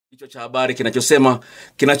Kichwa cha habari kinachosema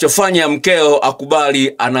kinachofanya mkeo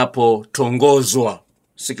akubali anapotongozwa.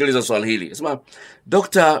 Sikiliza swali hili. Nasema,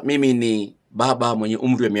 Dokta, mimi ni baba mwenye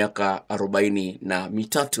umri wa miaka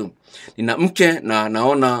 43. Nina mke na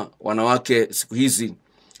naona wanawake siku hizi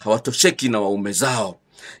hawatosheki na waume zao.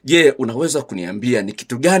 Je, unaweza kuniambia ni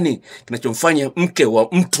kitu gani kinachomfanya mke wa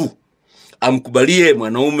mtu amkubalie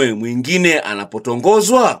mwanaume mwingine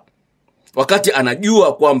anapotongozwa wakati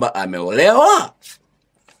anajua kwamba ameolewa?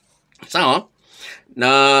 Sawa?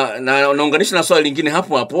 Na naunganisha na swali lingine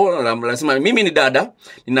hapo. Nasema mimi ni dada,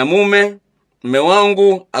 nina mume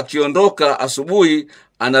wangu akiondoka asubuhi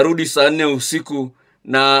anarudi saa 4 usiku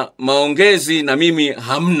na maongezi na mimi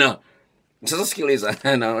hamna. Sasa sikiliza.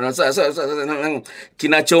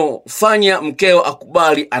 Kinachofanya mkeo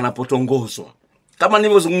akubali anapotongozwa. Kama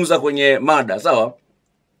nilivyozungumza kwenye mada, sawa?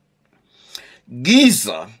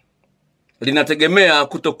 Giza linategemea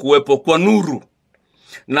kutokuwepo kwa nuru,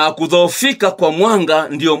 na kudhoofika kwa mwanga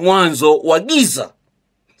ndio mwanzo wa giza.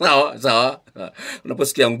 Sawa.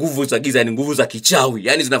 Unaposikia nguvu za giza ni nguvu za kichawi,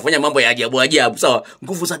 yani zinafanya mambo ya ajabu ajabu. Sawa,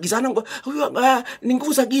 nguvu za giza ni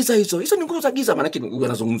nguvu za giza hizo ni nguvu za giza, maana yake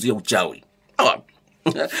wanazungumzia uchawi. Sawa.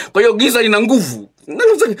 Kwa hiyo giza lina nguvu.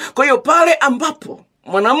 Kwa hiyo pale ambapo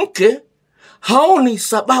mwanamke haoni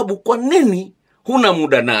sababu kwa nini huna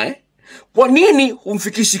muda naye, kwa nini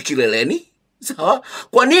humfikishi kileleni, sawa,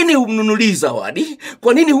 kwa nini humnunulii zawadi,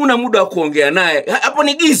 kwa nini huna muda wa kuongea naye, hapo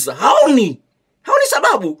ni giza. Haoni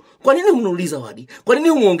sababu. Kwa nini humnunulii zawadi? Kwa nini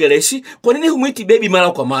humuongeleshi? Kwa nini humuiti baby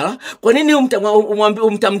mara kwa mara? Kwa nini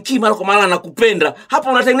umtamkii mara kwa mara nakupenda? Hapo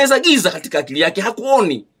unatengeneza giza katika akili yake.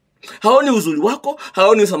 Haoni uzuri wako,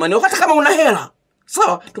 haoni thamani wako hata kama una hela.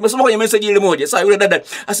 Sawa, tumesoma kwenye message ile moja. Sawa, yule dada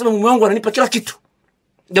asema mume wangu ananipa kila kitu,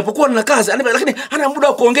 japokuwa nina kazi, lakini hana muda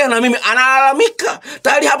wa kuongea na mimi, analalamika.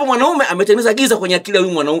 Tayari hapo mwanaume ametengeneza giza kwenye akili ya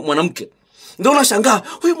huyu mwanamke. Ndio unashangaa,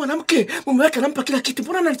 huyu mwanamke mume wake anampa kila kitu,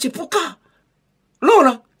 mbona ananichepuka?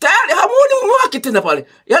 Unaona? Tayari hamuoni mume wake tena pale.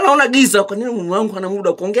 Anaona giza, kwa nini mume wangu hana muda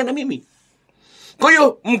wa kuongea na mimi? Kwa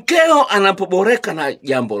hiyo mkeo anapoboreka na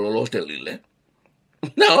jambo lolote lile,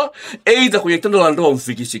 aidha kwenye tendo la ndoa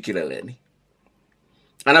umfikishi kileleni,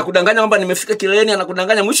 anakudanganya kwamba nimefika kileleni,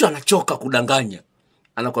 anakudanganya, mwisho anachoka kudanganya,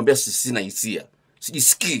 anakuambia sina hisia,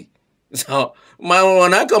 sijisikii. Sawa,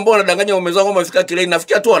 wanawake ambao wanadanganya waume zao kwamba wamefika kileleni,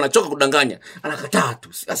 nafikia tu anachoka kudanganya, anakataa tu,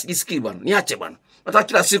 sijisikii bwana, niache bwana, nataka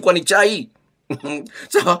kila siku ni chai.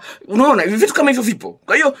 Sawa, unaona vitu kama hivyo vipo.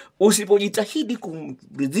 Kwa hiyo usipojitahidi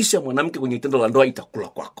kumridhisha mwanamke kwenye tendo la ndoa, itakula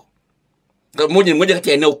kwako. Moja kati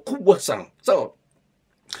ya eneo kubwa sana. Sawa,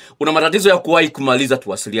 una matatizo ya kuwahi kumaliza,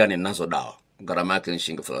 tuwasiliane nazo dawa. Gharama yake ni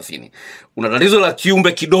shilingi 30. Una tatizo la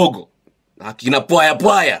kiumbe kidogo, hakina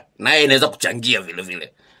pwaya, naye inaweza kuchangia vile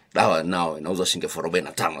vile. Dawa nao inauzwa shilingi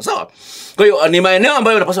 45. Sawa? Kwa hiyo ni maeneo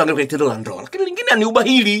ambayo unapaswa kuangalia kwenye tendo la ndoa. Lakini lingine ni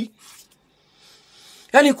ubahili.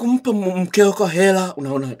 Yaani kumpa mkeo kwa hela,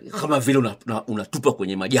 unaona kama vile unatupa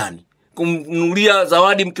kwenye majani. Kumnunulia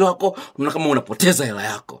zawadi mke wako, unaona kama unapoteza hela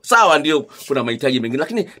yako. Sawa, ndio kuna mahitaji mengine,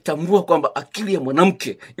 lakini tambua kwamba akili ya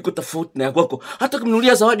mwanamke iko tofauti na yako. Hata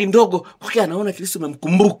kumnunulia zawadi ndogo, kwake anaona kilisi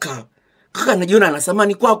umemkumbuka. Kaka anajiona ana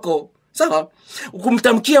thamani kwako. Sawa?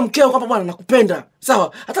 Ukumtamkia mkeo kwamba bwana nakupenda.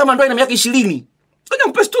 Sawa? Hata kama ndoa ina miaka 20. Ngoja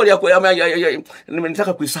nipe story yako,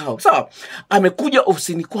 nimetaka kuisahau. Sawa? Amekuja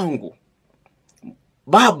ofisini kwangu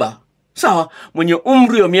baba, sawa, mwenye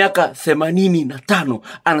umri wa miaka 85,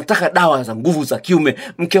 anataka dawa za nguvu za kiume.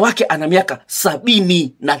 Mke wake ana miaka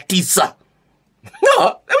 79.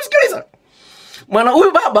 Msikiliza. Mwana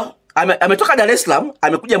huyu baba ametoka Dar es Salaam,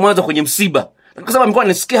 amekuja Mwanza kwenye msiba. Kwa sababu amekuwa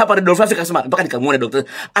nisikia hapa Radio Africa, akasema mpaka nikamuone daktari.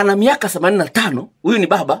 Ana miaka 85, huyu ni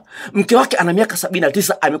baba, mke wake ana miaka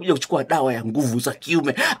 79, amekuja kuchukua dawa ya nguvu za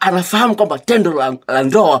kiume. Anafahamu kwamba tendo la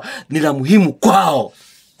ndoa ni la muhimu kwao.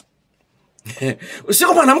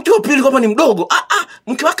 Sio kwamba mke wa pili kwamba ni mdogo.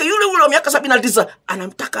 Mke wake yule wa miaka 79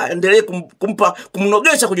 anamtaka aendelee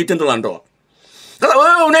kumnogesha kwenye tendo la ndoa. Sasa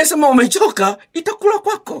wewe unasema umechoka, itakula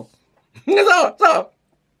kwako. Sawa.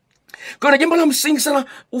 Kwa jambo la msingi sana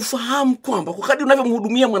ufahamu kwamba kwa kadri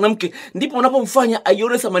unavyomhudumia mwanamke ndipo unapomfanya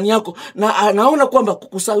aione thamani yako, na anaona kwamba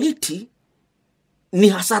kukusaliti ni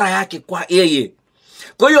hasara yake kwa yeye.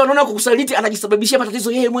 Kwa hiyo anaona kukusaliti anajisababishia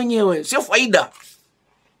matatizo yeye mwenyewe, sio faida.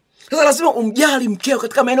 Sasa lazima umjali mkeo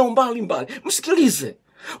katika maeneo mbalimbali. Msikilize.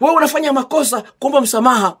 Wewe unafanya makosa, kuomba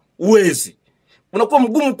msamaha uwezi. Unakuwa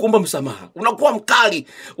mgumu kuomba msamaha. Unakuwa mkali.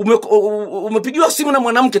 Umepigiwa simu na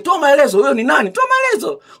mwanamke, toa maelezo. Wewe ni nani? Toa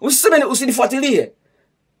maelezo. Usiseme usinifuatilie.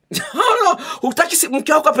 Hutaki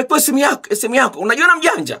mke wako apekue simu yako. Unajiona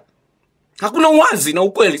mjanja. Hakuna uwazi na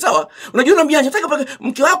ukweli, sawa? Unajiona mjanja. Nataka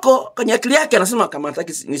mke wako kwenye akili yake anasema kama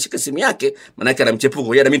hataki nishike simu yake, maana yake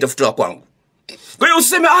anamchepuko, yeye na mimi nitafuta kwangu. Kwa hiyo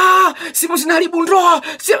usiseme simu zinaharibu ndoa.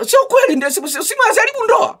 Sio kweli, ndio simu zinaharibu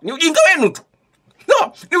ndoa. Ni ujinga wenu tu.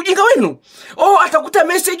 No, ni ujinga wenu. Atakuta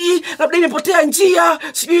message labda imepotea njia,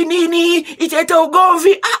 sijui nini, italeta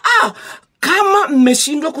ugomvi. Kama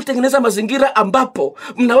mmeshindwa kutengeneza mazingira ambapo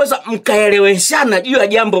mnaweza mkaeleweshana juu ya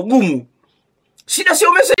jambo gumu, shida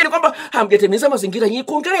sio message, ni kwamba hamjatengeneza mazingira nyinyi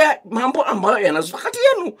kuongelea mambo ambayo yanazuka kati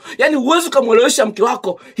yenu. Yaani uwezo kumuelewesha mke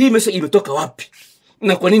wako hii message imetoka wapi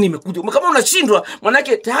na kwa nini imekuja. Kama unashindwa, maana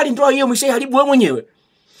yake tayari ndoa hiyo umeshaharibu wewe mwenyewe.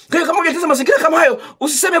 Kwa hiyo kama unataka mazingira kama hayo,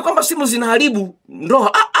 usiseme kwamba simu zinaharibu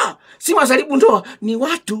ndoa. Simu zinaharibu ndoa ni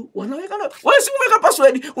watu wanaweka. Wewe simu umeweka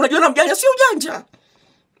password, unajiona mjanja, sio ujanja.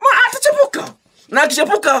 Atachepuka. Na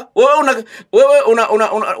akichepuka, wewe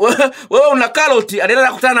una karoti, anaenda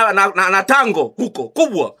kukutana na tango huko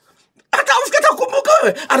kubwa. Hata ufikata kukumbuka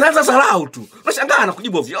wewe, anaanza dharau tu. Unashangaa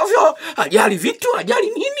anakujibu ovyo, hajali vitu, hajali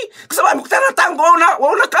nini? Kwa sababu amekutana na tango,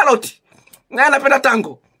 wewe una karoti. Na anapenda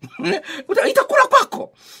tango. Itakula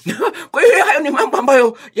kwako. Kwa hiyo hayo ni mambo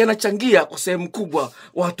ambayo yanachangia kwa sehemu kubwa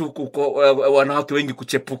watu wanawake wengi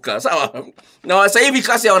kuchepuka. Sawa? Na sasa hivi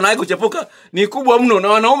kasi ya wanawake kuchepuka ni kubwa mno, na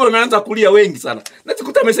wanaume wameanza kulia wengi sana.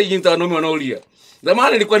 Nazikuta message nyingi za wanaume wanaolia.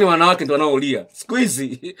 Zamani ilikuwa ni wanawake ndio wanaolia. Siku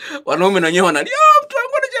hizi wanaume na wenyewe wanalia, mtu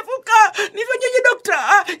wangu anachepuka, nifanyeje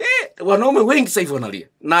dokta? Wanaume wengi sasa hivi wanalia.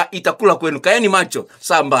 Na itakula kwenu. Kaeni macho,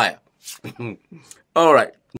 saa mbaya. All right.